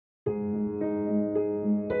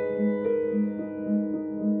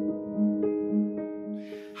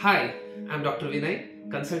Hi, I'm Dr. Vinay,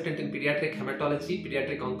 consultant in Paediatric Haematology,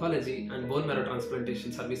 Paediatric Oncology and Bone Marrow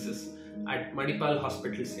Transplantation Services at Manipal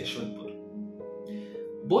Hospital Yeshwanthpur.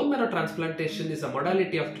 Bone marrow transplantation is a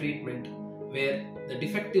modality of treatment where the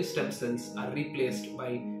defective stem cells are replaced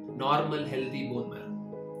by normal healthy bone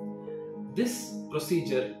marrow. This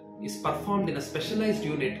procedure is performed in a specialized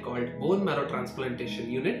unit called Bone Marrow Transplantation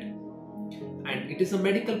Unit, and it is a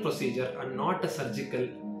medical procedure and not a surgical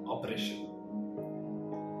operation.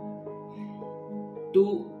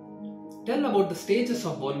 To tell about the stages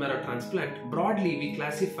of bone marrow transplant, broadly we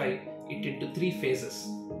classify it into three phases.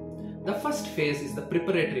 The first phase is the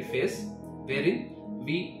preparatory phase, wherein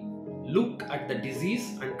we look at the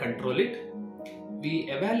disease and control it. We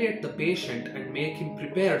evaluate the patient and make him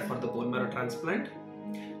prepared for the bone marrow transplant,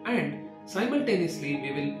 and simultaneously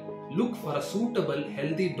we will look for a suitable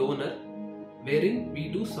healthy donor, wherein we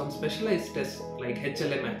do some specialized tests like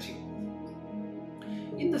HLA matching.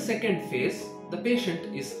 In the second phase, the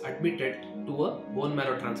patient is admitted to a bone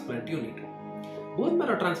marrow transplant unit. Bone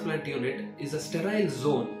marrow transplant unit is a sterile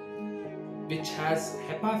zone which has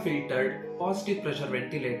HEPA filtered, positive pressure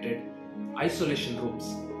ventilated isolation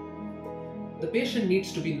rooms. The patient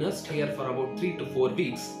needs to be nursed here for about 3 to 4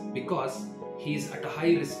 weeks because he is at a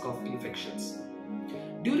high risk of infections.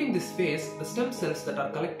 During this phase, the stem cells that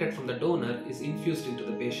are collected from the donor is infused into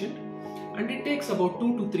the patient, and it takes about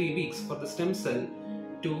 2 to 3 weeks for the stem cell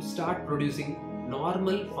to start producing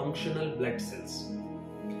normal functional blood cells.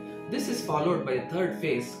 This is followed by a third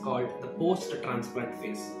phase called the post-transplant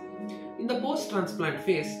phase. In the post-transplant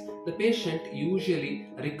phase, the patient usually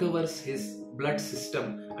recovers his blood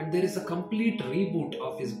system and there is a complete reboot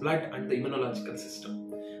of his blood and the immunological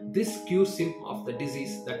system. This cures him of the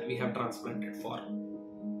disease that we have transplanted for.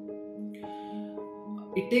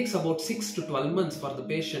 It takes about 6 to 12 months for the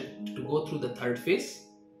patient to go through the third phase.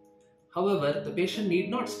 However, the patient need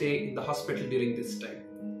not stay in the hospital during this time.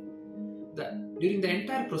 During the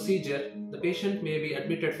entire procedure, the patient may be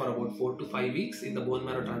admitted for about 4 to 5 weeks in the bone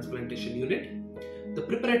marrow transplantation unit. The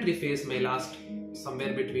preparatory phase may last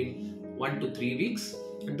somewhere between 1 to 3 weeks,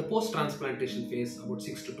 and the post-transplantation phase about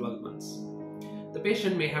 6 to 12 months. The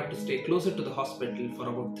patient may have to stay closer to the hospital for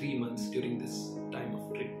about 3 months during this time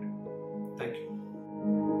of treatment. Thank you.